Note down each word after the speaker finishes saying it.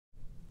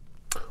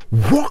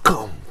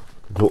Welcome,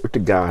 glory to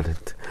God,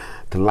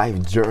 to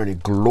Life Journey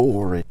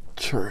Glory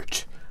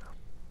Church.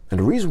 And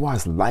the reason why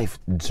it's Life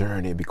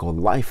Journey, because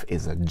life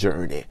is a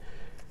journey,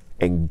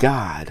 and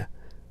God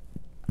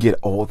get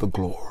all the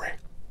glory.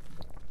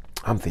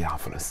 I'm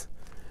Theophilus,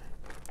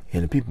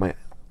 and the people might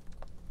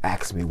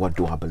ask me, what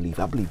do I believe?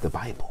 I believe the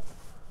Bible.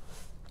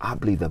 I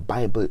believe the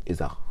Bible is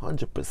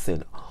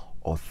 100%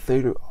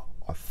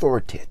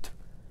 authoritative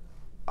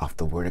of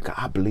the Word of God.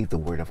 I believe the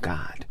Word of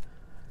God.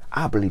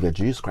 I believe that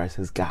Jesus Christ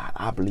is God.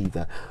 I believe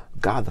that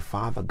God the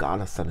Father,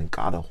 God the Son, and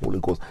God the Holy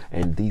Ghost,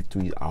 and these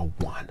three are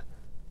one.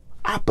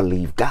 I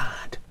believe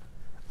God.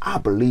 I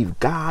believe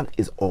God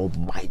is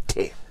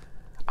almighty.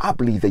 I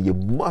believe that you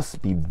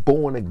must be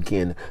born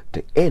again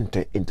to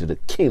enter into the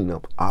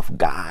kingdom of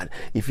God.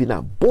 If you're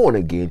not born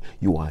again,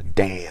 you are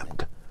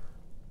damned.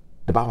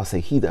 The Bible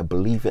says, he that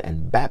believeth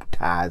and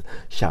baptized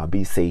shall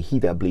be saved. He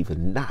that believeth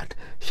not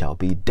shall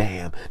be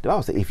damned. The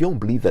Bible says, if you don't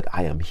believe that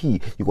I am he,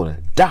 you're going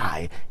to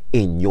die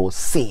in your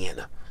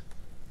sin.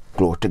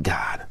 Glory to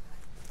God.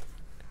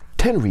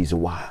 10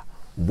 reasons why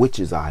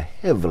witches are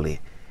heavily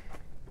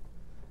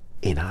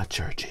in our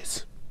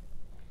churches.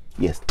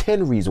 Yes,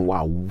 10 reasons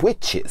why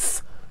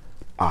witches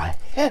are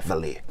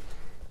heavily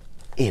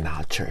in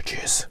our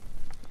churches.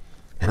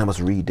 And I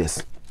must read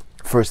this.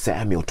 1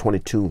 Samuel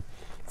 22.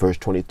 Verse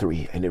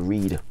 23, and it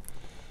read,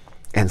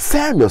 and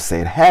Samuel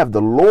said, have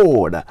the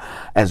Lord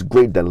as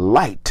great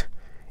delight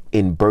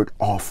in burnt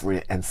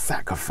offering and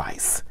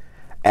sacrifice,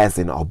 as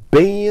in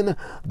obeying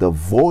the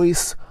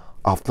voice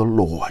of the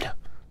Lord.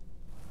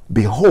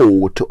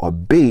 Behold, to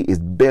obey is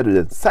better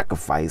than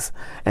sacrifice,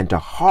 and to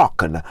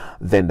hearken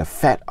than the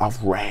fat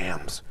of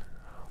rams.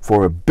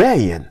 For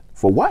rebellion,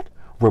 for what?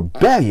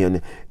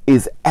 Rebellion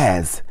is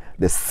as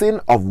the sin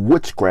of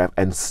witchcraft,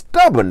 and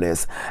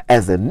stubbornness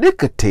as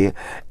iniquity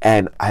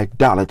and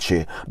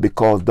idolatry.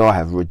 Because thou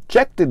hast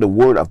rejected the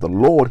word of the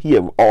Lord, he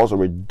have also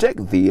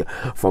rejected thee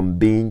from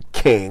being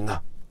king.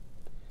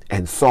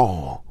 And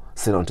Saul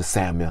said unto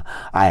Samuel,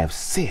 I have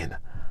sinned,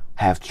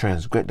 have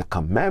transgressed the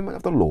commandment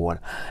of the Lord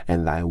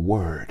and thy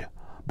word,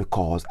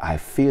 because I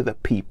fear the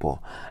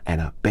people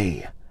and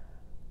obey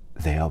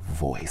their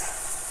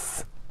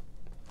voice.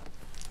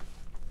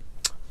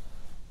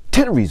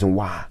 10 reasons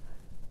why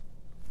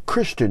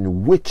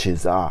Christian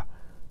witches are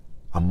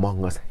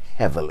among us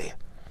heavily.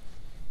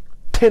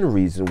 10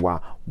 reasons why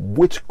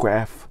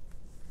witchcraft,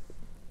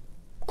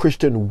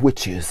 Christian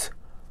witches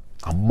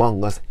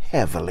among us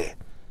heavily.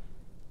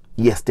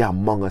 Yes, they're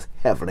among us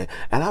heavily.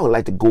 And I would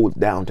like to go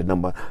down to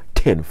number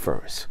 10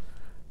 first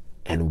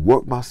and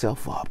work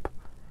myself up.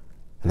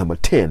 Number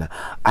 10,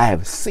 I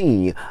have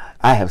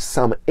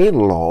some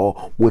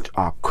in-law which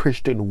are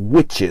Christian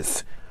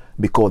witches,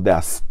 because they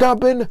are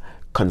stubborn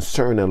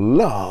concerning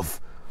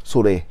love,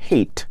 so they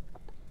hate.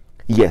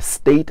 Yes,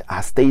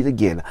 I state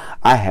again,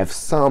 I have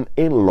some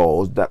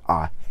in-laws that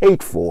are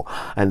hateful,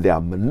 and they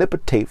are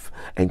manipulative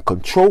and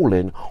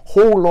controlling,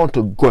 hold on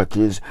to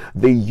grudges.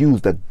 They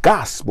use the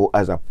gospel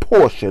as a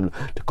portion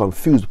to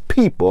confuse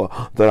people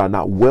that are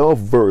not well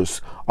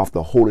versed of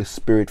the Holy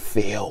Spirit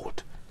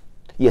filled.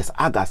 Yes,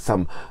 I got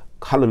some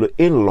hallelujah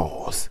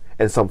in-laws,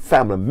 and some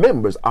family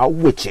members are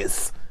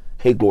witches.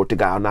 Hey, glory to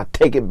God. I'll not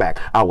take it back.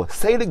 I will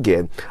say it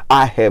again.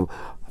 I have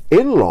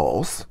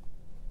in-laws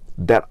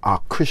that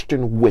are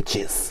Christian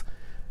witches.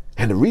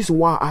 And the reason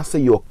why I say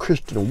you're a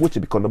Christian witch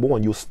is because, number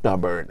 1, you're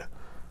stubborn.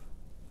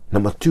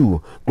 Number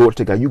 2, glory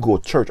to God, you go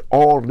to church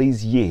all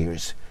these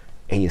years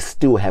and you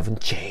still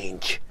haven't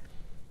changed.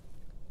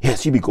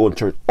 Yes, you be going to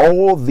church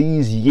all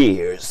these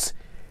years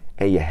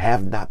and you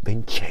have not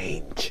been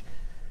changed.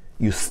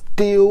 You're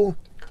still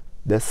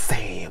the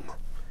same.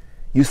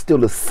 You're still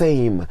the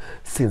same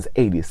since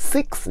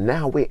 86.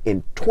 Now we're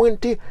in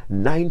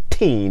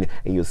 2019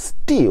 and you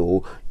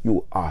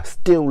are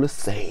still the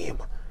same.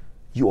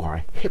 You are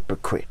a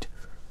hypocrite.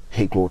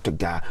 Hey, glory to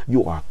God.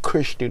 You are a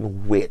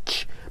Christian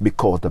witch,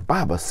 because the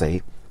Bible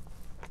say,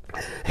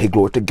 hey,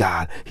 glory to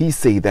God, he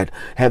say that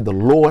have the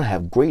Lord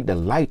have great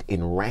delight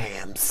in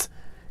rams.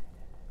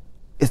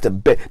 It's to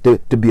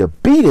be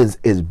obedience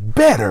is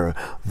better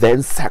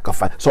than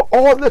sacrifice. So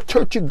all the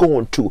church you're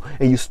going to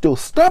and you're still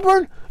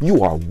stubborn,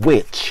 you are a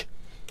witch.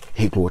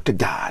 Hey, glory to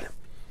God.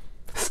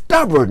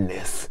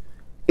 Stubbornness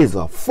is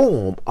a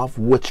form of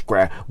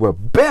witchcraft,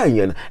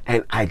 rebellion,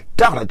 and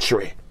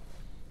idolatry.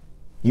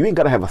 You ain't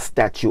got to have a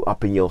statue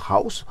up in your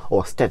house,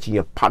 or a statue in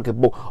your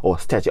pocketbook, or a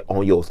statue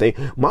on your thing.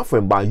 My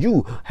friend, by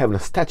you having a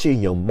statue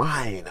in your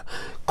mind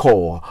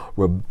called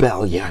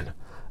rebellion,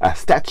 a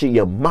statue in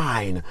your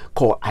mind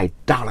called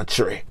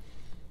idolatry.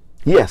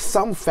 Yes,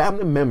 some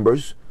family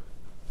members,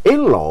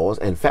 in-laws,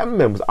 and family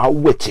members are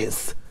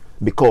witches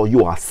because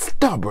you are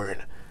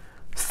stubborn,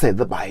 said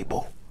the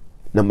Bible.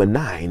 Number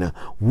 9,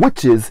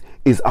 witches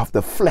is of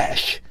the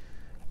flesh,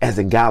 as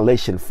in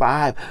Galatians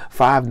 5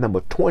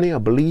 number 20, I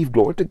believe,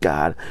 glory to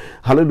God,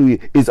 hallelujah,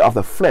 is of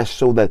the flesh,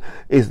 so that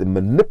is the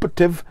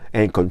manipulative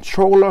and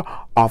controller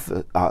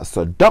of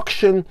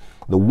seduction,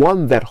 the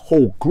one that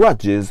hold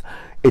grudges,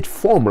 it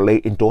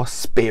formulate into a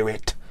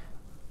spirit.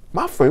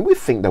 My friend, we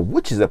think that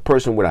witch is a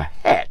person with a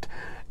hat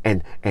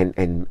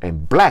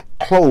and black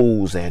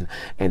clothes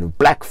and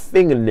black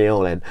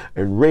fingernail and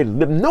red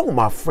lip. No,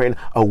 my friend,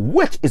 a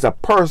witch is a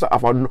person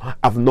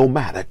of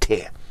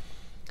normality.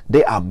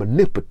 They are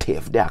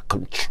manipulative. They are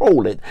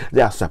controlling.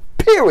 They are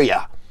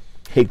superior.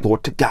 Hey,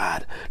 glory to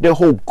God. They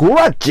hold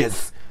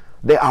grudges.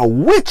 They are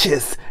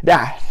witches. They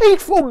are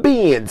hateful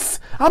beings.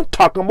 I'm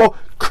talking about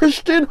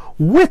Christian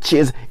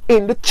witches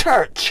in the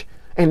church.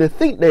 And to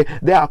think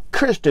they are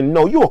Christian.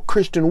 No, you're a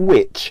Christian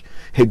witch.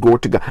 Hey, glory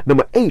to God.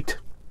 Number 8.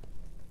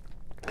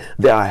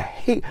 They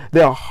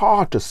are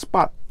hard to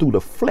spot through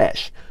the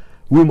flesh.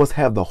 We must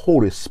have the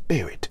Holy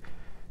Spirit.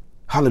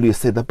 Hallelujah,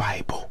 said the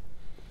Bible.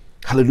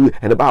 Hallelujah.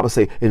 And the Bible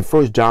say in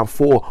 1 John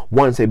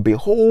 4:1 say,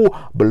 behold,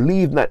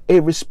 believe not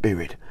every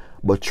spirit,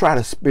 but try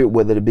the spirit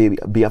whether it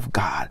be of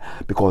God,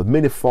 because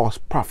many false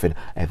prophets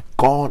have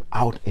gone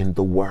out in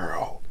the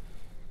world.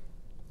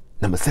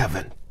 Number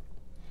 7.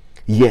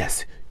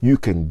 Yes, you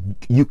can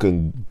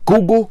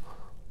Google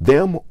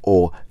them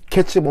or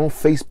catch them on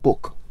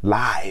Facebook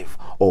Live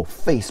or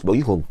Facebook.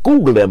 You can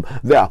Google them.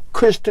 There are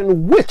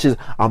Christian witches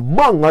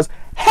among us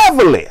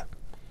heavily.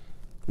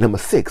 Number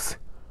 6.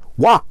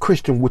 Why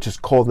Christian witches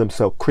call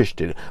themselves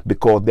Christian?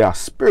 Because they are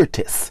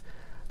spiritists.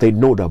 They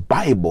know the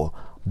Bible,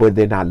 but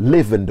they're not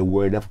living the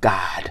word of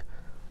God.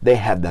 They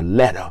have the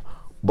letter,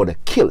 but a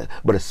killer,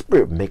 but a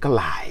spirit make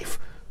alive.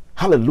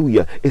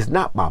 Hallelujah. It's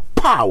not by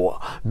power,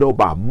 nor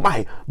by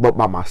might, but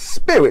by my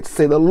spirit,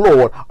 say the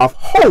Lord of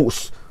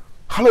hosts.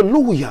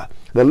 Hallelujah.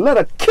 The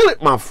letter kill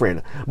it, my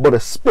friend, but the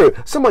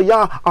spirit. Some of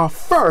y'all are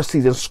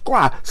Pharisees and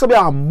scribes. Some of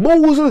y'all are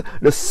Moses'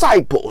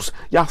 disciples.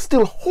 Y'all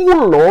still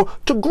hold on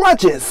to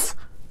grudges.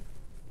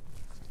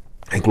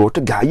 And glory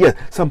to God. Yes,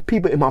 some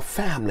people in my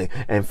family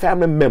and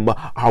family member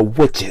are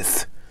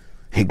witches.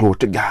 Hey, glory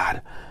to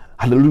God.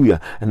 Hallelujah.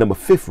 And number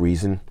 5th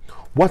reason,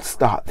 what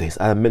start this?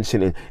 I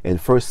mentioned in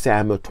 1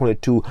 Samuel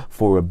 22,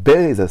 for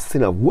rebellion is a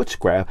sin of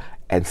witchcraft,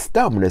 and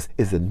stubbornness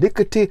is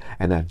iniquity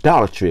and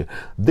idolatry.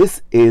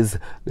 This is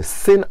the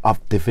sin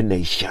of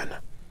divination.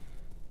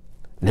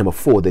 Number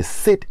 4, they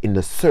sit in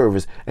the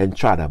service and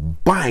try to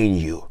bind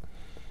you.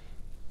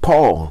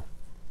 Paul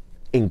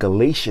in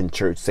Galatian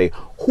church say,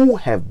 who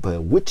have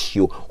bewitched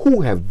you,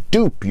 who have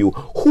duped you,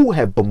 who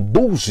have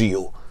bamboozled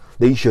you?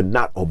 They should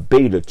not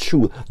obey the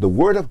truth. The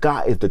word of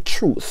God is the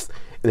truth.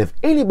 And if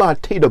anybody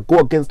tell you to go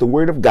against the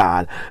word of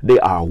God, they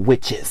are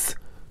witches.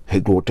 Hey,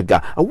 glory to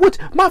God. A witch,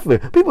 my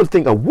friend, people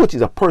think a witch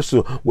is a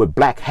person with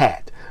black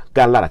hat,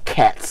 got a lot of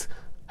cats.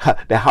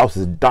 The house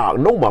is dark.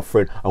 No, my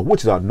friend, a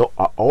witch is an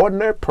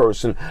ordinary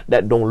person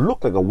that don't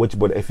look like a witch,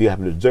 but if you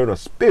have a discerning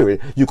spirit,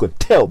 you can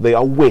tell they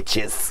are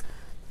witches.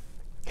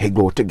 Hey,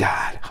 glory to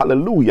God.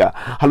 Hallelujah.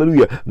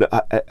 Hallelujah.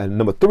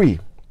 Number 3,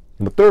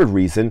 the 3rd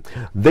reason,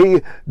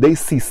 they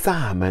see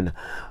Simon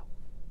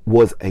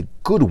was a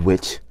good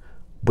witch,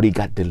 but he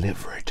got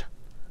delivered.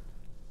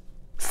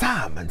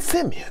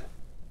 Simeon,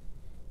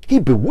 he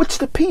bewitched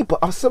the people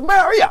of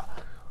Samaria.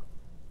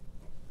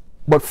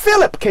 But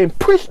Philip came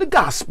preach the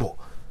gospel.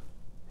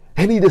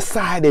 And he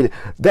decided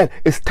that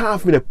it's time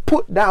for me to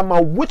put down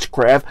my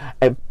witchcraft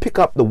and pick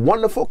up the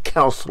wonderful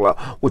counselor,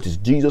 which is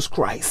Jesus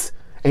Christ.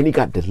 And he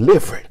got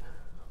delivered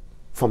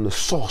from the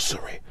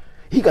sorcery.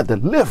 He got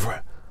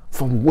delivered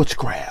from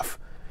witchcraft.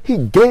 He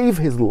gave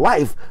his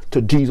life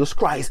to Jesus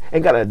Christ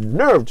and got a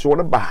nerve to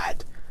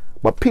abide.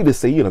 But Peter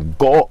said, you're in a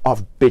gall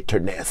of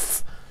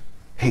bitterness.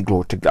 Hey,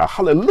 glory to God.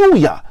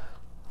 Hallelujah.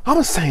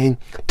 I'm saying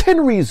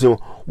 10 reasons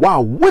why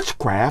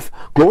witchcraft,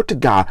 glory to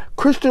God,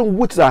 Christian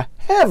witches are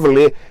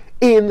heavily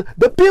in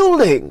the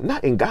building.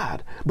 Not in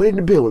God, but in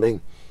the building.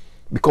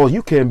 Because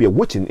you can't be a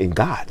witch in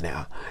God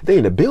now. They're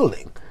in the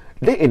building.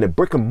 They're in the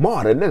brick and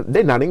mortar.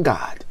 They're not in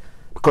God.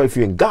 Because if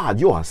you're in God,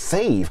 you are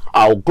saved.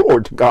 Oh,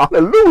 glory to God.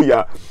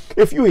 Hallelujah.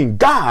 If you're in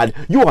God,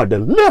 you are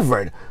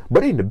delivered.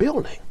 But in the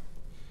building,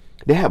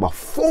 they have a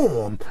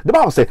form. The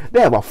Bible says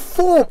they have a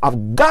form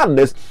of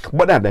godliness,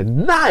 but they're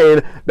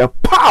denying the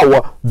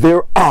power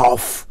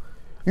thereof.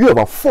 You have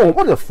a form.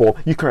 What is a form?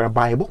 You carry a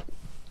Bible.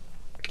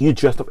 You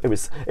dressed up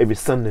every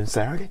Sunday and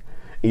Saturday.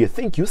 And you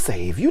think you're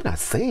saved. You're not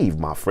saved,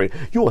 my friend.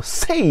 You are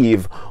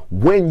saved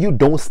when you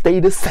don't stay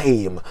the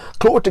same.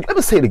 Glory to God. Let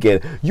me say it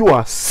again. You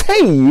are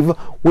saved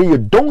when you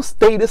don't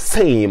stay the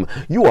same.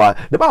 You are,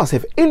 the Bible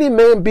says, if any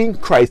man be in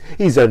Christ,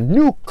 he's a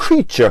new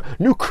creature,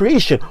 new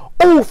creation.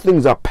 All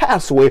things are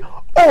passed away.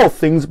 All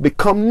things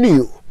become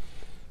new.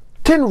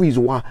 10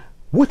 reasons why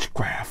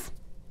witchcraft,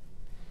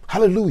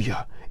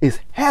 hallelujah, is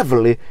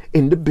heavily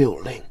in the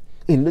building,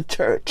 in the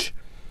church.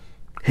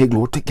 Hey,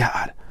 glory to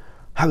God.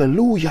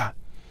 Hallelujah.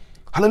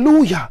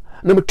 Hallelujah.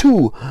 Number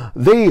 2,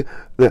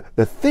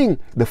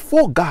 the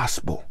 4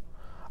 gospel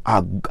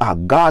are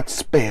God's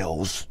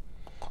spells.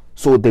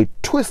 So they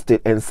twist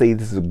it and say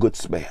this is a good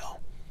spell.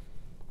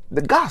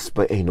 The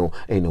gospel ain't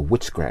no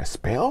witchcraft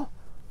spell.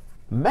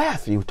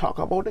 Matthew talk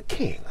about the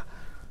king.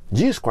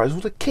 Jesus Christ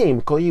was a king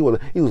because he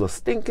was a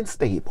stinking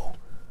stable.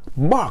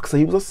 Mark said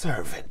he was a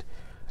servant.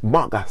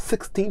 Mark got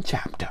 16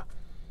 chapter.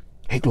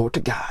 Hey, glory to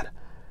God.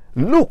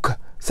 Luke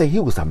said he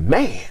was a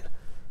man.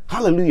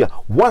 Hallelujah.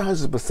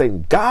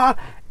 100% God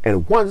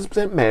and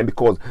 100% man,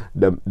 because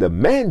the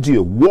man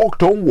Jesus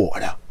walked on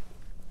water.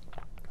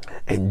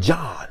 And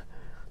John,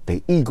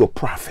 the eagle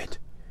prophet,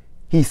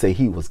 he said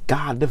he was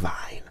God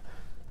divine.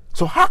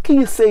 So how can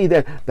you say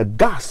that the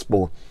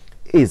gospel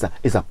is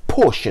a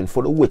portion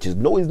for the witches?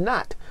 No, it's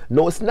not.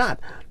 No, it's not.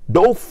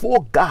 Those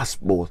 4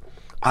 gospels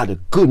are the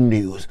good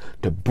news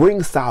to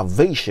bring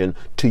salvation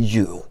to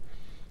you.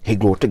 Hey,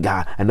 glory to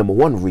God. And number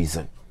 1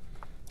 reason,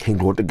 hey,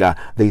 glory to God,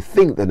 they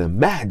think that the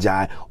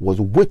Magi was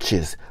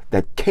witches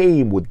that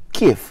came with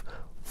gift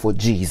for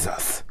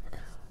Jesus.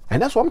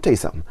 And that's why I'm telling you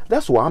something.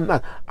 That's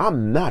why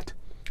I'm not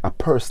a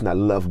person that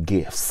love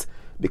gifts,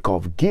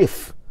 because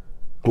gift,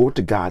 glory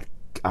to God,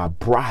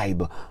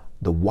 bribe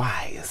the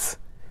wise.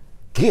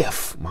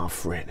 Gift, my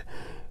friend,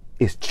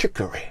 is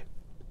trickery.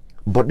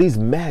 But these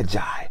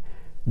Magi,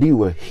 they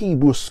were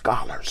Hebrew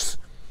scholars.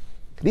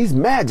 These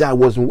Magi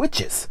wasn't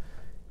witches.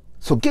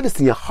 So get this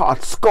in your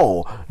heart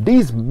skull.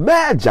 These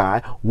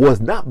Magi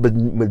was not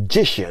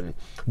magician.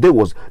 There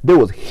was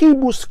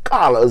Hebrew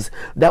scholars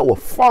that were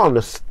following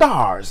the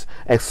stars,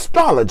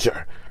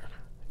 astrologer.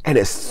 And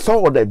they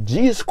saw that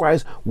Jesus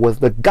Christ was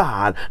the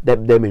God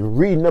that they've been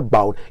reading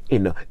about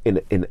in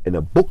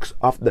the books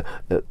of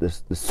the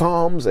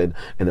Psalms, and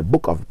in the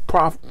book of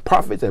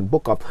prophets, and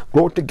book of,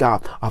 glory to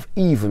God, of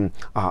even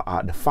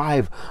the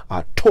 5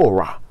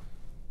 Torah.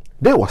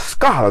 They were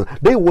scholars.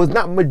 They was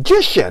not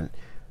magician.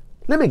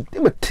 Let me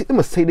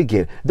say it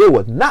again. They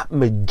were not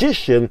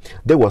magician.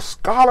 They were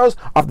scholars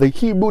of the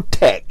Hebrew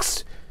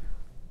text.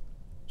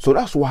 So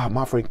that's why,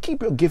 my friend,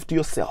 keep your gift to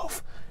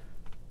yourself.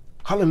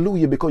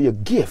 Hallelujah, because your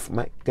gift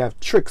might have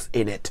tricks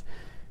in it.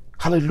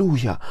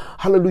 Hallelujah.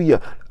 Hallelujah.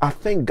 I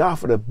thank God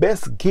for the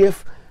best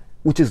gift,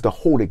 which is the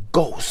Holy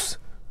Ghost.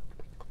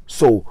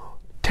 So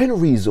 10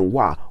 reasons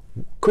why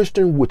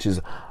Christian witches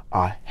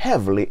are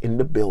heavily in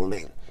the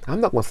building.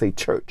 I'm not going to say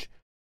church.